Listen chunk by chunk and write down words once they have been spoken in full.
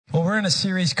We're in a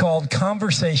series called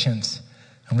Conversations,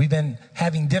 and we've been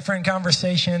having different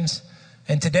conversations,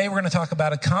 and today we're going to talk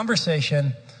about a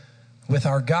conversation with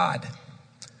our God.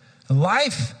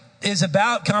 Life is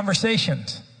about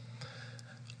conversations.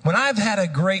 When I've had a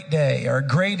great day or a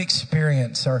great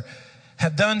experience or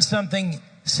have done something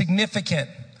significant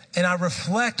and I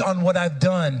reflect on what I've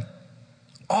done,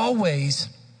 always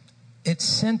it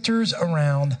centers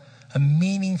around a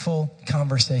meaningful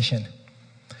conversation.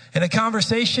 In a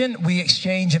conversation, we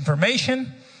exchange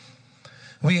information,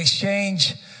 we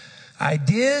exchange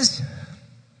ideas,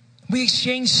 we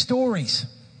exchange stories.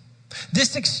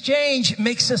 This exchange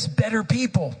makes us better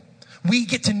people. We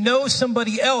get to know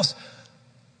somebody else,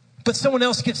 but someone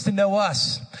else gets to know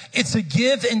us. It's a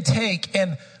give and take,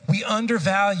 and we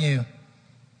undervalue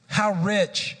how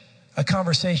rich a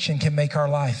conversation can make our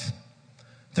life.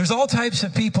 There's all types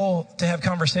of people to have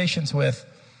conversations with.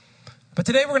 But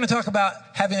today we're going to talk about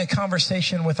having a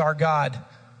conversation with our God.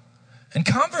 And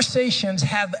conversations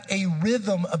have a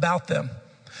rhythm about them.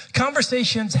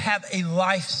 Conversations have a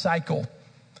life cycle.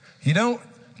 You don't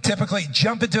typically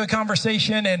jump into a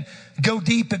conversation and go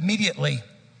deep immediately.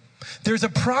 There's a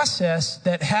process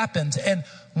that happens. And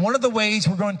one of the ways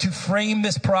we're going to frame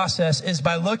this process is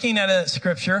by looking at a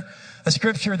scripture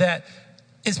that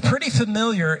is pretty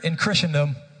familiar in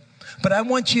Christendom, but I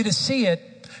want you to see it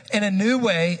in a new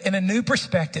way, in a new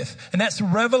perspective. And that's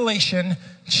Revelation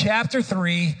chapter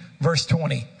 3, verse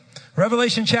 20.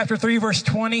 Revelation chapter 3, verse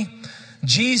 20,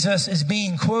 Jesus is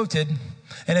being quoted.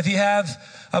 And if you have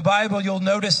a Bible, you'll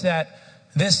notice that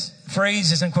this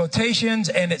phrase is in quotations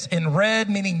and it's in red,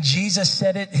 meaning Jesus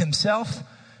said it himself.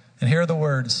 And here are the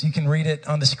words. You can read it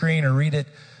on the screen or read it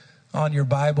on your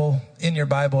Bible, in your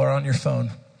Bible, or on your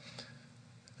phone.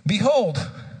 Behold,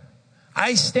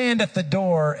 I stand at the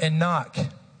door and knock.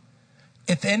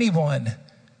 If anyone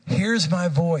hears my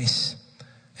voice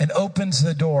and opens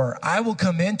the door, I will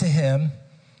come into him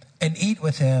and eat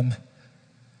with him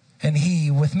and he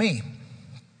with me.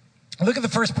 Look at the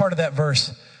first part of that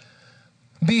verse.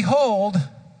 Behold,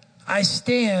 I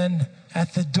stand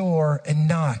at the door and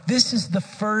knock. This is the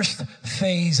first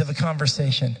phase of a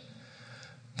conversation.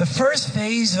 The first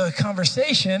phase of a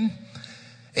conversation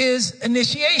is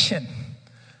initiation.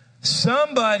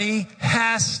 Somebody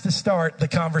has to start the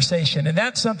conversation, and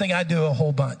that's something I do a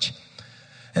whole bunch.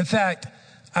 In fact,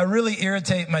 I really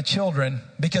irritate my children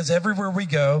because everywhere we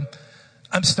go,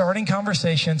 I'm starting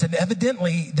conversations, and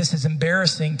evidently this is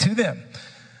embarrassing to them.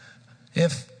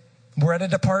 If we're at a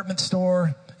department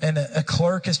store and a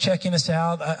clerk is checking us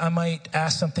out, I might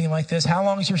ask something like this: how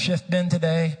long has your shift been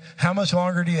today? How much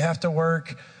longer do you have to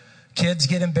work? Kids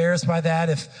get embarrassed by that.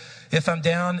 If I'm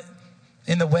down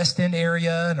in the West End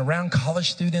area and around college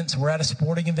students, we're at a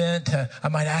sporting event, I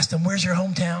might ask them, where's your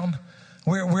hometown?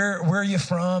 Where are you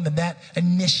from? And that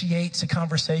initiates a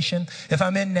conversation. If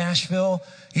I'm in Nashville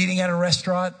eating at a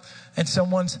restaurant and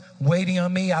someone's waiting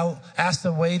on me, I'll ask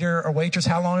the waiter or waitress,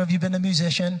 how long have you been a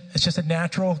musician? It's just a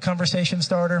natural conversation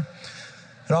starter.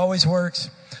 It always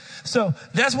works. So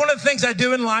that's one of the things I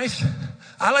do in life.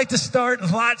 I like to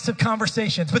start lots of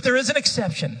conversations, but there is an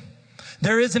exception.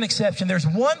 There is an exception. There's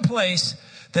one place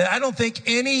that I don't think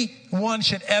anyone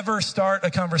should ever start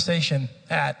a conversation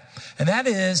at, and that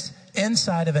is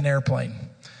inside of an airplane.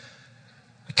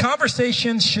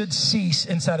 Conversations should cease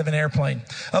inside of an airplane.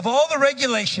 Of all the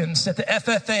regulations that the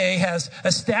FAA has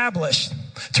established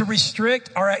to restrict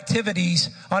our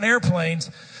activities on airplanes,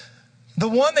 the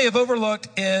one they have overlooked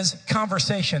is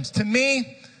conversations. To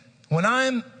me, when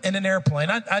I'm in an airplane,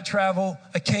 I travel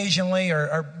occasionally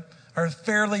or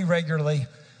fairly regularly.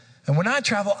 And when I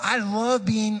travel, I love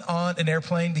being on an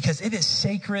airplane because it is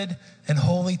sacred and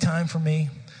holy time for me.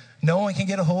 No one can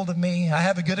get a hold of me. I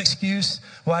have a good excuse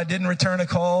why I didn't return a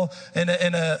call in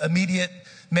an immediate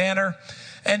manner.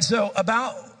 And so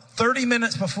about 30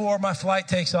 minutes before my flight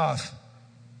takes off,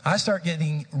 I start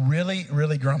getting really,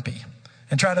 really grumpy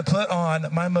and try to put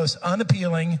on my most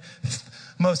unappealing,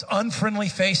 most unfriendly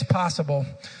face possible.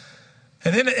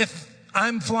 And then if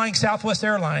I'm flying Southwest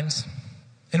Airlines,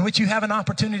 in which you have an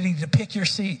opportunity to pick your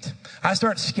seat, I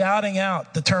start scouting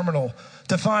out the terminal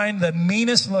to find the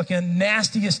meanest looking,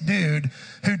 nastiest dude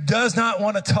who does not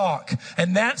want to talk.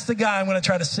 And that's the guy I'm going to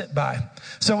try to sit by.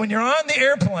 So when you're on the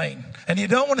airplane and you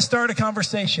don't want to start a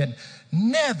conversation,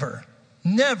 never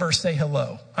say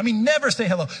hello. I mean, never say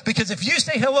hello. Because if you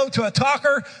say hello to a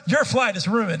talker, your flight is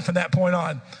ruined from that point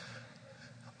on.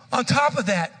 On top of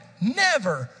that,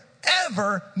 never,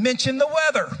 ever mention the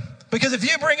weather. Because if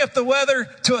you bring up the weather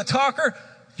to a talker,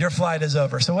 your flight is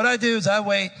over. So what I do is I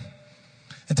wait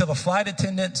until the flight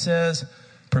attendant says,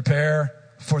 prepare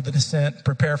for the descent,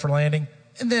 prepare for landing.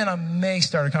 and then I may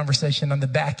start a conversation on the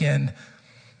back end.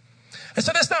 And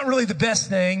so that's not really the best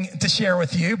thing to share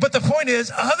with you. But the point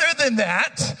is, other than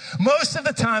that, most of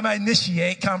the time I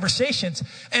initiate conversations.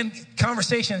 And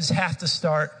conversations have to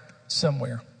start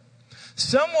somewhere.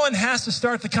 Someone has to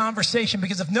start the conversation,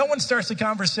 because if no one starts the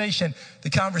conversation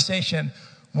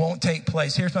won't take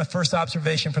place. Here's my first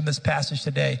observation from this passage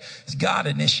today, is God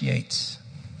initiates.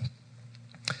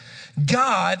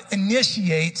 God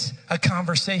initiates a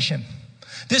conversation.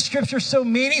 This scripture is so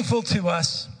meaningful to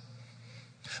us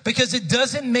because it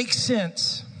doesn't make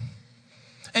sense.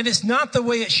 And it's not the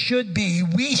way it should be.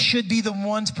 We should be the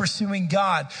ones pursuing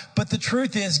God. But the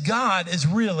truth is, God is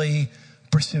really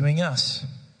pursuing us.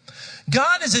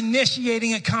 God is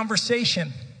initiating a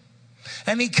conversation.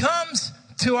 And he comes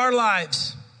to our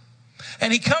lives.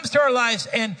 And he comes to our lives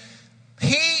and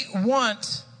he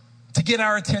wants to get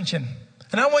our attention.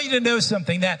 And I want you to know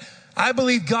something, that I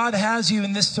believe God has you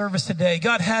in this service today.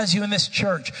 God has you in this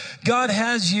church. God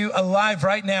has you alive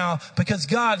right now because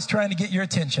God is trying to get your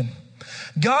attention.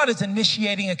 God is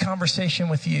initiating a conversation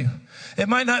with you. It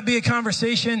might not be a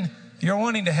conversation you're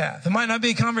wanting to have. It might not be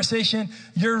a conversation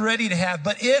you're ready to have.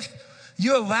 But if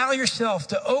you allow yourself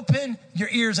to open your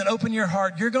ears and open your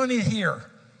heart, you're going to hear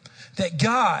that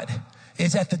God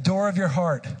is at the door of your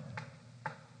heart.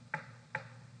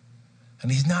 And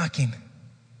he's knocking.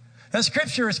 Now,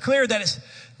 scripture is clear that it's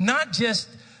not just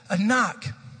a knock.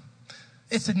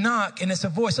 It's a knock and it's a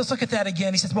voice. Let's look at that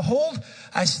again. He says, behold,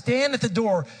 I stand at the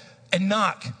door and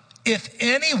knock. If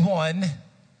anyone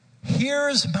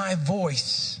hears my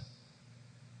voice.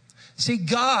 See,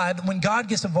 God, when God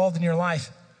gets involved in your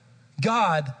life,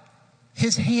 God,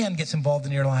 his hand gets involved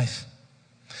in your life.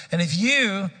 And if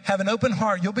you have an open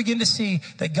heart, you'll begin to see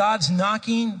that God's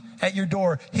knocking at your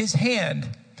door. His hand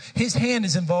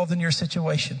is involved in your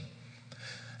situation.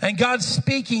 And God's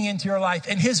speaking into your life,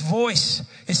 and his voice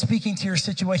is speaking to your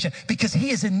situation because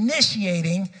he is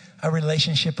initiating a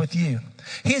relationship with you.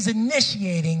 He is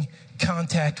initiating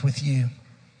contact with you.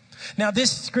 Now,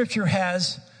 this scripture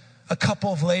has a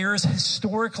couple of layers.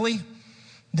 Historically,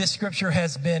 this scripture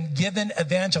has been given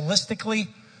evangelistically,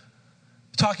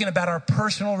 talking about our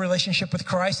personal relationship with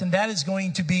Christ, and that is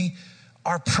going to be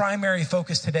our primary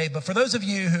focus today. But for those of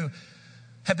you who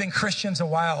have been Christians a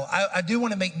while, I do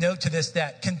want to make note to this,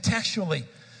 that contextually,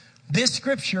 this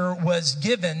scripture was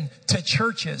given to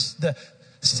churches, the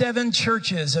 7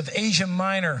 churches of Asia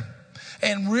Minor.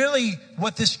 And really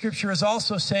what this scripture is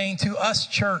also saying to us,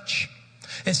 church,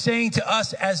 is saying to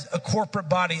us as a corporate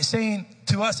body, is saying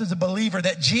to us as a believer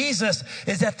that Jesus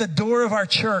is at the door of our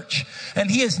church and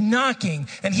he is knocking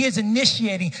and he is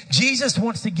initiating. Jesus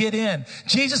wants to get in.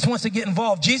 Jesus wants to get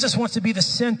involved. Jesus wants to be the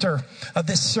center of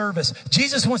this service.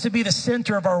 Jesus wants to be the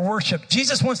center of our worship.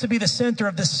 Jesus wants to be the center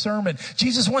of this sermon.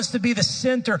 Jesus wants to be the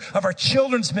center of our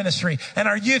children's ministry and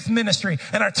our youth ministry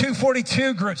and our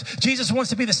 242 groups. Jesus wants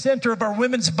to be the center of our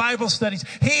women's Bible studies.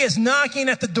 He is knocking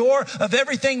at the door of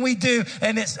everything we do,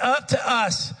 and it's up to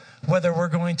us whether we're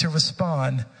going to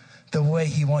respond the way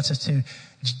he wants us to.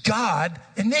 God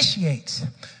initiates.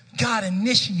 God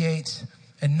initiates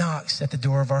and knocks at the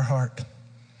door of our heart.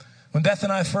 When Beth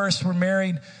and I first were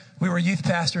married, we were youth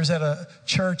pastors at a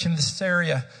church in this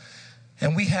area.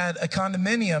 And we had a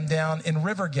condominium down in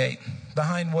Rivergate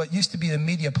behind what used to be the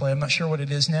media play. I'm not sure what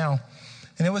it is now.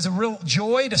 And it was a real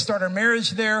joy to start our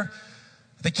marriage there.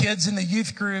 The kids in the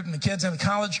youth group and the kids in the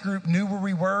college group knew where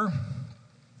we were.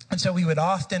 And so we would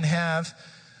often have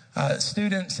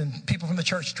students and people from the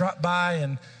church drop by,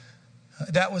 and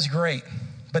that was great.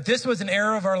 But this was an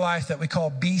era of our life that we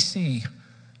call BC,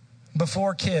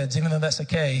 before kids, even though that's a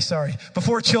K, sorry.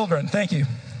 Before children, thank you.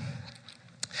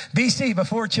 BC,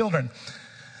 before children.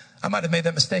 I might have made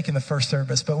that mistake in the first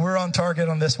service, but we're on target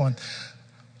on this one.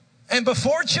 And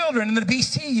before children, in the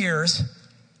BC years,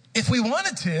 if we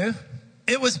wanted to,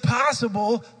 it was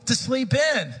possible to sleep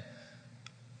in.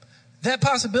 That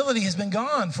possibility has been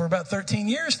gone for about 13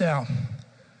 years now.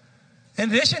 In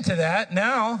addition to that,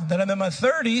 now that I'm in my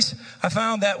 30s, I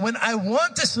found that when I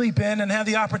want to sleep in and have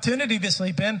the opportunity to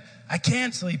sleep in, I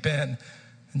can't sleep in.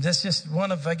 And that's just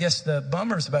one of, I guess, the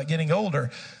bummers about getting older.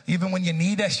 Even when you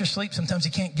need extra sleep, sometimes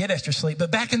you can't get extra sleep.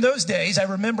 But back in those days, I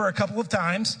remember a couple of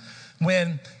times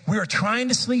when we were trying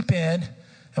to sleep in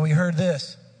and we heard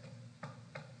this.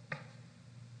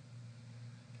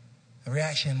 The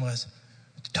reaction was,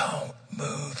 don't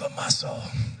move a muscle.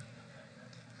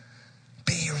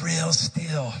 Be real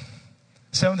still.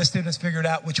 Some of the students figured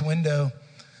out which window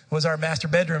was our master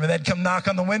bedroom, and they'd come knock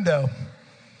on the window.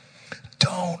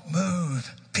 Don't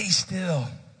move. Be still.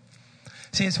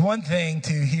 See, it's one thing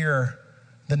to hear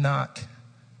the knock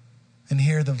and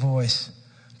hear the voice,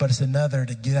 but it's another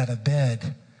to get out of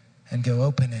bed and go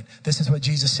open it. This is what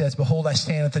Jesus says, behold, I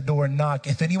stand at the door and knock.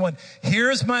 If anyone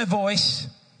hears my voice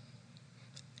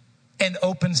and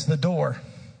opens the door.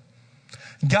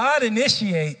 God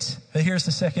initiates, but here's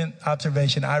the second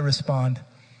observation, I respond.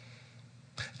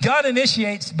 God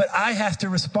initiates, but I have to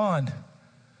respond.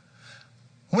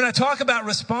 When I talk about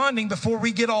responding, before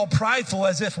we get all prideful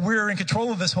as if we're in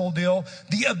control of this whole deal,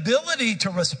 the ability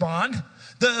to respond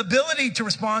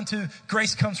to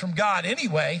grace comes from God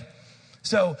anyway.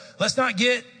 So let's not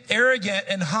get arrogant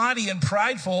and haughty and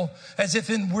prideful as if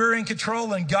we're in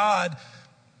control and God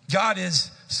is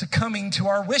succumbing to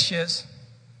our wishes.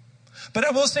 But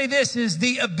I will say this is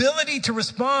the ability to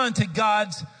respond to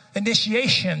God's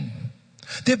initiation,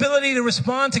 the ability to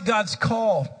respond to God's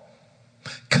call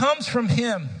comes from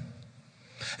him.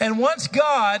 And once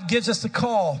God gives us the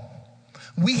call,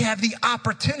 we have the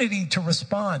opportunity to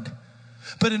respond.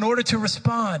 But in order to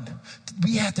respond,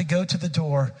 we have to go to the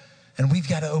door and we've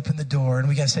got to open the door and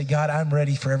we got to say, God, I'm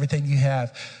ready for everything you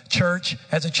have. Church,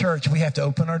 as a church, we have to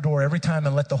open our door every time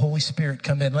and let the Holy Spirit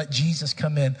come in. Let Jesus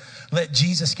come in. Let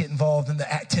Jesus get involved in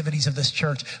the activities of this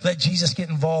church. Let Jesus get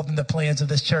involved in the plans of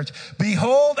this church.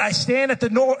 Behold, I stand at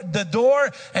the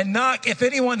door and knock. If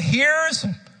anyone hears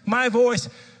my voice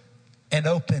and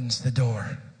opens the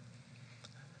door.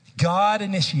 God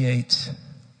initiates.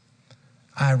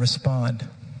 I respond.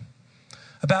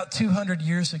 About 200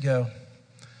 years ago,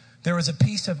 there was a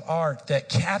piece of art that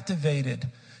captivated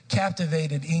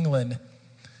England.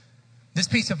 This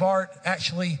piece of art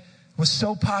actually was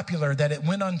so popular that it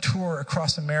went on tour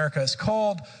across America. It's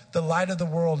called The Light of the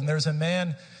World. And there's a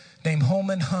man named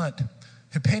Holman Hunt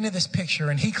who painted this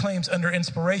picture. And he claims under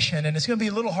inspiration. And it's going to be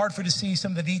a little hard for you to see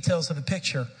some of the details of the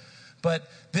picture. But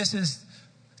this is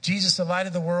Jesus, the light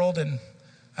of the world. And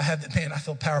I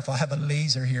feel powerful. I have a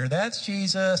laser here. That's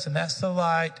Jesus and that's the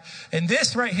light. And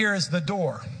this right here is the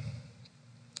door.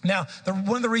 Now,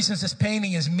 one of the reasons this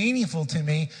painting is meaningful to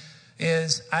me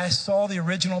is I saw the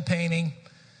original painting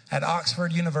at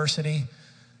Oxford University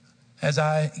as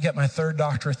I get my third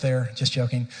doctorate there. Just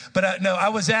joking. But no, I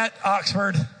was at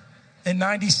Oxford in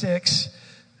 96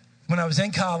 when I was in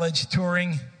college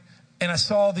touring, and I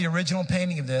saw the original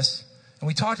painting of this. And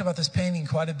we talked about this painting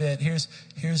quite a bit. Here's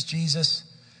Jesus.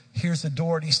 Here's the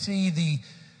door. Do you see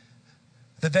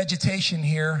the vegetation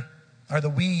here, or the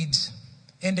weeds,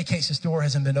 indicates this door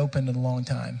hasn't been opened in a long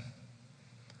time.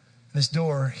 This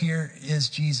door, here is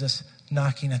Jesus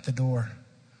knocking at the door.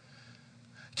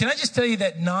 Can I just tell you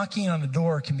that knocking on the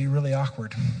door can be really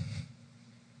awkward? I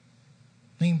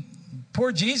mean,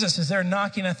 poor Jesus is there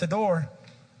knocking at the door,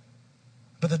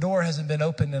 but the door hasn't been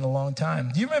opened in a long time.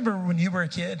 Do you remember when you were a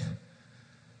kid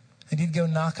and you'd go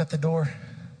knock at the door?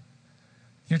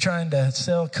 You're trying to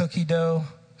sell cookie dough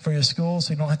for your school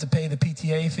so you don't have to pay the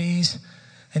PTA fees.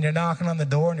 And you're knocking on the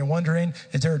door and you're wondering,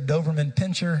 is there a Doberman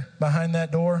pinscher behind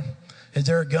that door? Is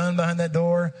there a gun behind that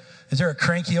door? Is there a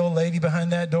cranky old lady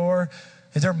behind that door?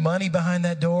 Is there money behind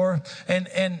that door? And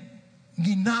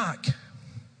you knock.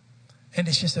 And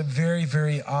it's just a very,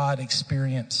 very odd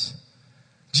experience.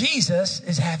 Jesus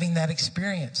is having that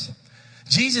experience.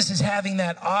 Jesus is having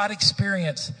that odd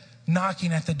experience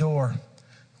knocking at the door,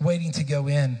 waiting to go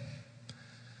in.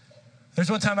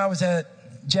 There's one time I was at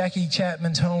Jackie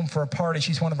Chapman's home for a party.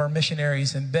 She's one of our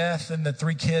missionaries. And Beth and the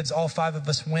 3 kids, all 5 of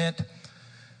us went.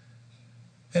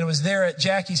 And it was there at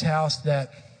Jackie's house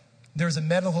that there's a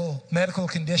medical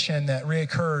condition that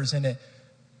reoccurs, and it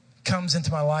comes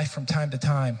into my life from time to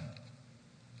time.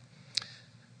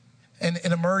 And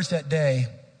it emerged that day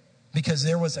because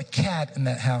there was a cat in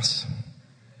that house.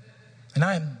 And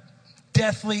I am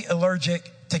deathly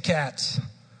allergic to cats.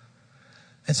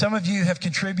 And some of you have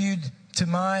contributed to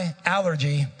my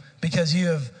allergy because you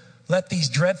have let these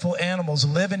dreadful animals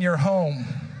live in your home.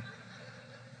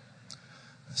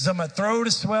 So my throat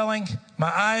is swelling,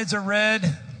 my eyes are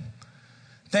red,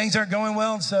 things aren't going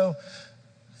well. And so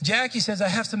Jackie says, I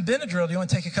have some Benadryl. Do you want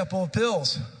to take a couple of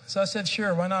pills? So I said,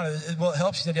 sure, why not? Will it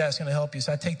help? She said, yeah, it's going to help you.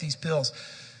 So I take these pills.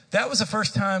 That was the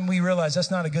first time we realized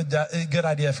that's not a good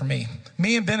idea for me.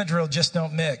 Me and Benadryl just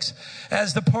don't mix.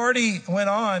 As the party went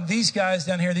on, these guys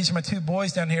down here, these are my 2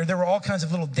 boys down here, there were all kinds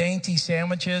of little dainty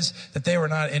sandwiches that they were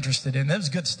not interested in. It was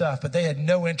good stuff, but they had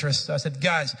no interest. So I said,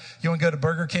 guys, you want to go to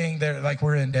Burger King? They're like,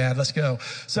 we're in, Dad. Let's go.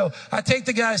 So I take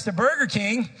the guys to Burger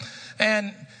King,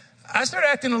 and I start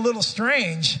acting a little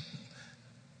strange.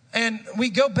 And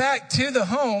we go back to the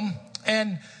home,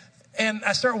 and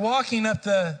I start walking up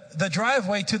the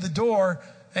driveway to the door,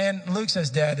 and Luke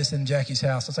says, Dad, this is in Jackie's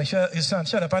house. I was like, son,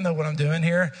 shut up. I know what I'm doing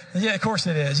here. Yeah, of course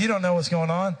it is. You don't know what's going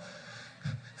on.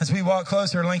 As we walk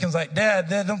closer, Lincoln's like, Dad,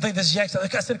 don't think this is Jackie's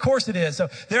house. I said, of course it is. So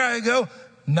there I go.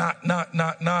 Knock, knock,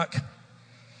 knock, knock.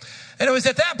 And it was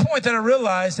at that point that I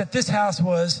realized that this house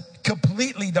was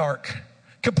completely dark.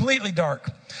 Completely dark.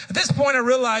 At this point, I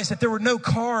realized that there were no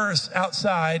cars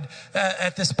outside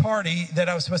at this party that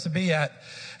I was supposed to be at.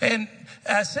 And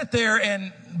I sit there,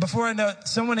 and before I know it,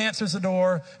 someone answers the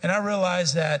door, and I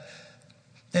realize that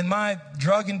in my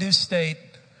drug-induced state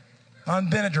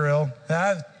on Benadryl,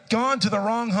 I've gone to the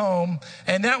wrong home,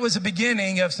 and that was the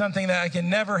beginning of something that I can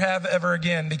never have ever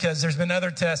again, because there's been other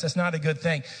tests. That's not a good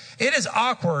thing. It is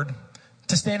awkward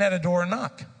to stand at a door and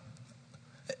knock,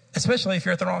 especially if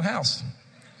you're at the wrong house.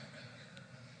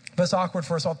 But it's awkward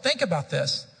for us all. Think about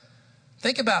this.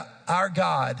 Think about our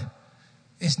God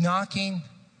is knocking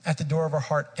at the door of our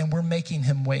heart, and we're making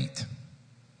him wait.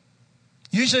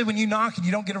 Usually when you knock and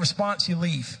you don't get a response, you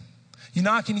leave. You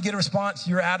knock and you get a response,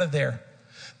 you're out of there.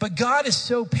 But God is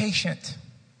so patient,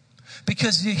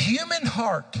 because the human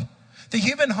heart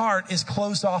is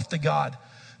closed off to God.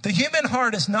 The human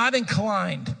heart is not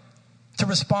inclined to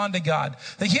respond to God.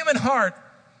 The human heart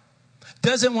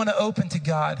doesn't want to open to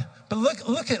God. But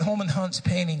look at Holman Hunt's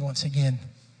painting once again.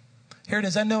 Here it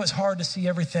is. I know it's hard to see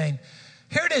everything.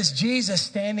 Here it is, Jesus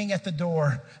standing at the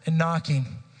door and knocking.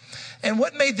 And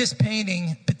what made this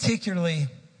painting particularly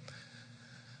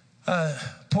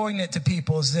poignant to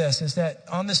people is that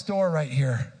on this door right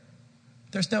here,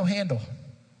 there's no handle.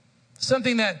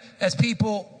 Something that as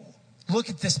people look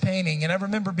at this painting, and I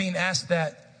remember being asked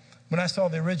that when I saw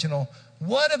the original,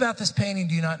 what about this painting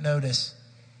do you not notice?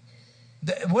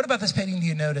 What about this painting do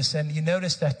you notice? And you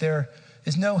notice that there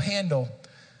is no handle.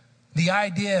 The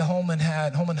idea Holman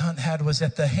Hunt had was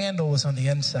that the handle was on the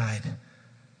inside.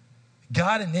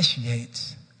 God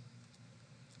initiates,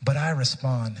 but I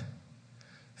respond.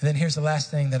 And then here's the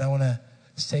last thing that I want to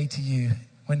say to you.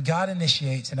 When God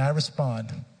initiates and I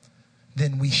respond,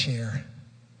 then we share.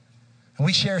 And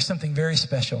we share something very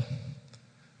special.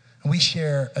 And we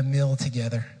share a meal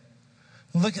together.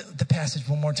 Look at the passage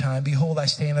one more time. Behold, I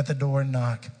stand at the door and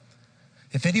knock.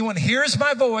 If anyone hears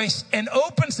my voice and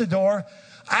opens the door,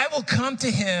 I will come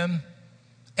to him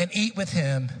and eat with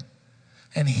him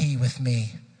and he with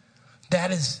me.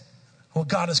 That is what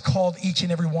God has called each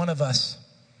and every one of us,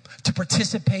 to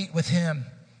participate with him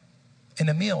in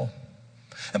a meal.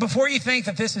 And before you think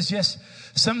that this is just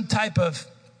some type of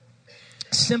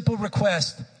simple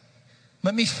request,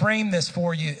 let me frame this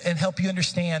for you and help you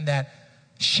understand that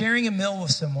sharing a meal with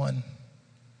someone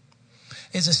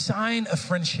is a sign of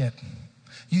friendship.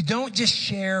 You don't just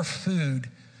share food,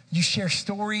 you share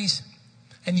stories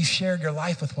and you share your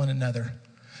life with one another.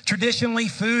 Traditionally,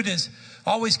 food has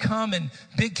always come in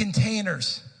big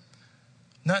containers,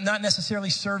 not necessarily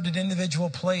served at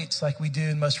individual plates like we do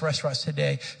in most restaurants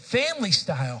today. Family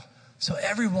style. So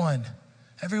everyone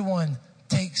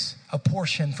takes a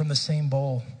portion from the same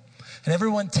bowl. And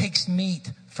everyone takes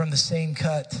meat from the same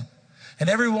cut. And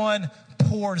everyone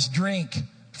pours drink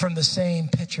from the same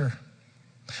pitcher.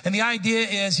 And the idea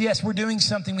is, yes, we're doing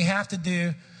something we have to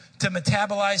do to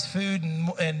metabolize food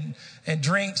and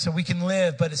drink so we can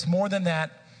live. But it's more than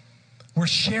that. We're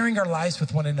sharing our lives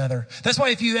with one another. That's why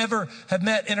if you ever have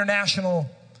met international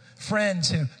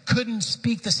friends who couldn't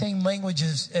speak the same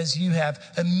languages as you have,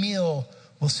 a meal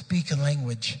will speak a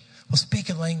language. Will speak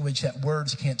a language that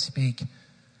words can't speak.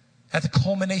 At the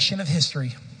culmination of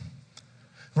history,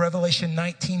 Revelation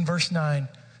 19 verse 9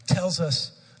 tells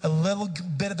us a little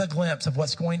bit of a glimpse of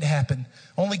what's going to happen.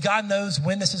 Only God knows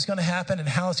when this is going to happen and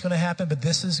how it's going to happen, but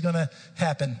this is going to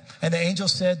happen. And the angel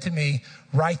said to me,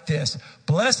 write this: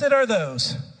 blessed are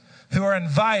those who are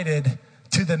invited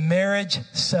to the marriage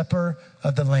supper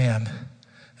of the Lamb.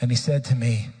 And he said to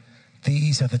me,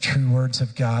 these are the true words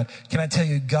of God. Can I tell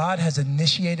you, God has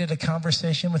initiated a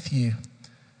conversation with you.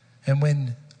 And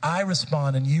when I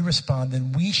respond and you respond,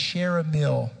 then we share a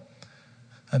meal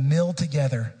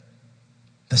together.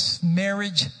 The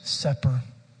marriage supper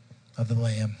of the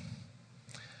Lamb.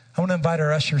 I want to invite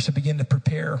our ushers to begin to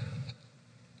prepare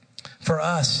for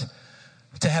us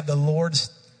to have the Lord's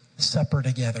Supper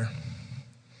together.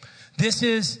 This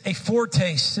is a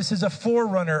foretaste. This is a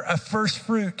forerunner, a first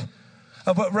fruit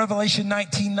of what Revelation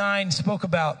 19:9 spoke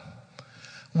about.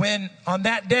 When on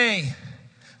that day,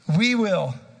 we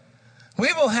will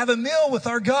have a meal with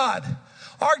our God.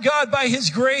 Our God, by his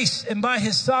grace and by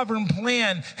his sovereign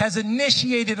plan, has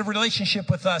initiated a relationship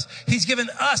with us. He's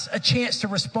given us a chance to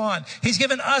respond. He's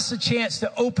given us a chance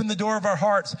to open the door of our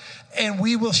hearts, and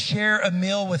we will share a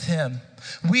meal with him.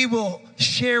 We will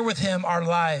share with him our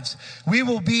lives. We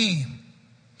will be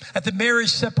at the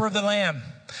marriage supper of the Lamb.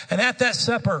 And at that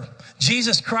supper,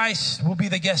 Jesus Christ will be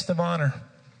the guest of honor.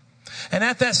 And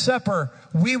at that supper,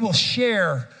 we will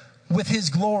share with his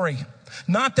glory.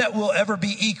 Not that we'll ever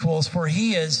be equals, for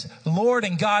he is Lord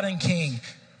and God and King,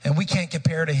 and we can't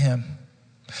compare to him.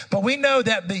 But we know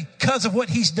that because of what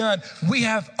he's done, we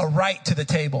have a right to the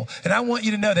table. And I want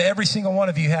you to know that every single one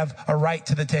of you have a right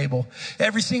to the table.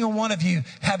 Every single one of you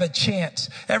have a chance.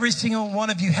 Every single one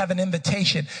of you have an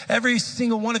invitation. Every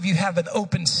single one of you have an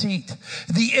open seat.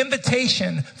 The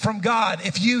invitation from God,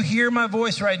 if you hear my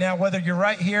voice right now, whether you're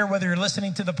right here, whether you're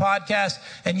listening to the podcast,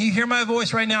 and you hear my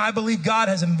voice right now, I believe God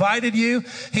has invited you.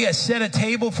 He has set a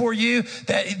table for you,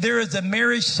 that there is a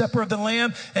marriage supper of the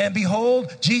Lamb. And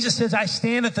behold, Jesus says, I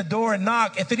stand at the door and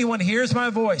knock. If anyone hears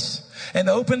my voice and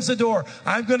opens the door,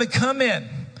 I'm going to come in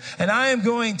and I am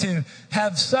going to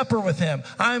have supper with him.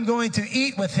 I'm going to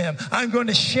eat with him. I'm going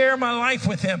to share my life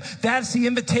with him. That's the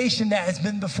invitation that has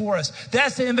been before us.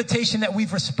 That's the invitation that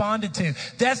we've responded to.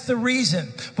 That's the reason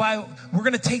why we're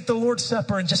going to take the Lord's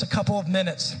Supper in just a couple of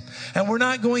minutes. And we're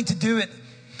not going to do it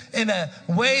in a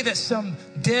way that's some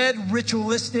dead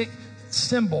ritualistic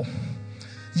symbol.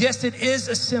 Yes, it is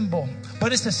a symbol,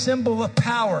 but it's a symbol of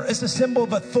power. It's a symbol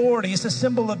of authority. It's a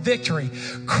symbol of victory.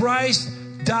 Christ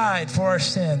died for our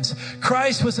sins.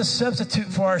 Christ was a substitute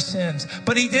for our sins,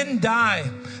 but he didn't die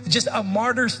just a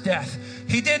martyr's death.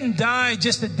 He didn't die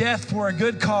just a death for a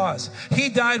good cause. He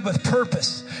died with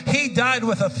purpose. He died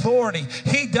with authority.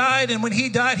 He died, and when he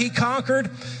died, he conquered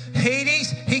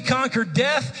Hades, he conquered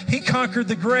death, he conquered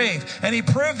the grave. And he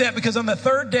proved that because on the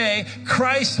third day,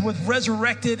 Christ was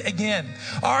resurrected again.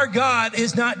 Our God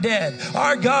is not dead.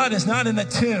 Our God is not in a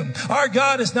tomb. Our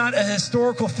God is not a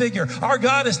historical figure. Our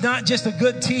God is not just a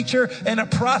good teacher and a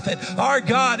prophet. Our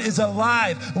God is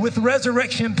alive with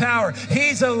resurrection power.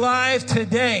 He's alive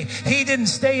today. He didn't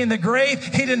stay in the grave.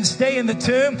 He didn't stay in the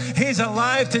tomb. He's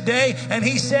alive today. And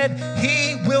he said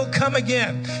he will come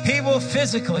again. He will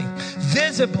physically,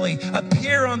 visibly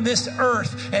appear on this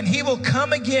earth, and he will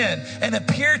come again and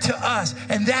appear to us.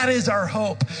 And that is our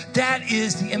hope. That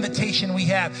is the invitation we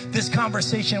have, this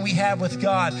conversation we have with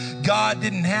God. God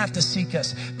didn't have to seek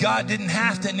us. God didn't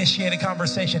have to initiate a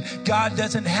conversation. God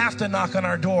doesn't have to knock on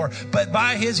our door, but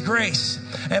by his grace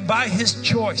and by his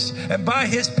choice and by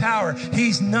his power,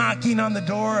 he's knocking on the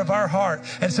door of our heart.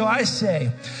 And so I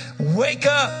say, wake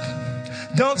up.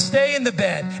 Don't stay in the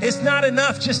bed. It's not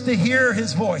enough just to hear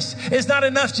his voice. It's not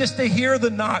enough just to hear the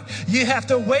knock. You have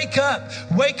to wake up.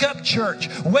 Wake up, church.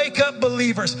 Wake up,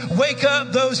 believers. Wake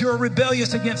up those who are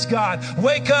rebellious against God.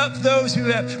 Wake up those who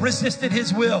have resisted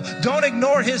his will. Don't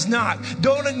ignore his knock.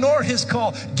 Don't ignore his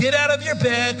call. Get out of your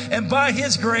bed, and by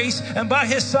his grace and by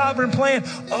his sovereign plan,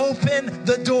 open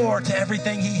the door to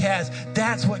everything he has.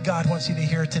 That's what God wants you to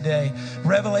hear today.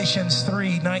 Revelations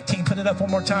 3:19. Put it up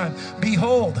one more time.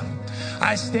 Behold,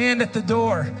 I stand at the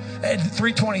door at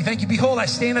 3:20. Thank you. Behold, I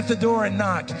stand at the door and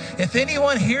knock. If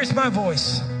anyone hears my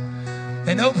voice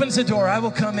and opens the door, I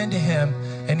will come into him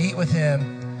and eat with him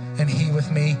and he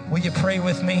with me. Will you pray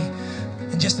with me?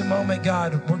 In just a moment,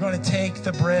 God, we're going to take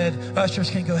the bread. Ushers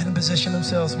can go ahead and position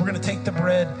themselves. We're going to take the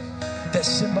bread that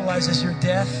symbolizes your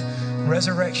death,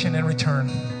 resurrection, and return.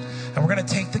 And we're going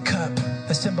to take the cup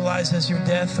that symbolizes your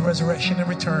death, resurrection, and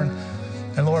return.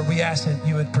 And Lord, we ask that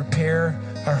you would prepare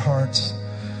our hearts.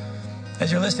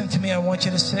 As you're listening to me, I want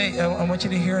you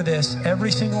to hear this.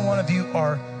 Every single one of you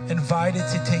are invited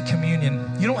to take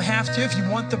communion. You don't have to. If you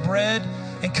want the bread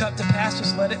and cup to pass,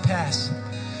 just let it pass.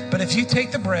 But if you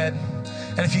take the bread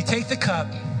and if you take the cup,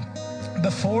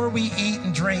 before we eat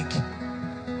and drink,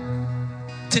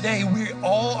 today we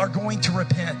all are going to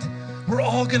repent. We're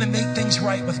all going to make things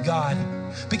right with God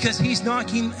because he's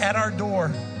knocking at our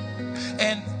door.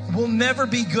 And we'll never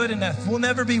be good enough. We'll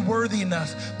never be worthy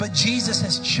enough. But Jesus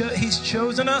he's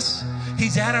chosen us.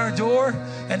 He's at our door.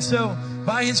 And so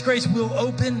by his grace, we'll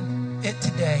open it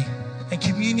today. And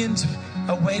communion's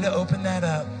a way to open that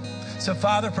up. So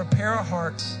Father, prepare our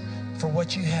hearts for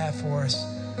what you have for us.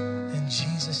 In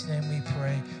Jesus' name we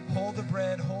pray. Hold the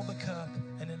bread, hold the cup.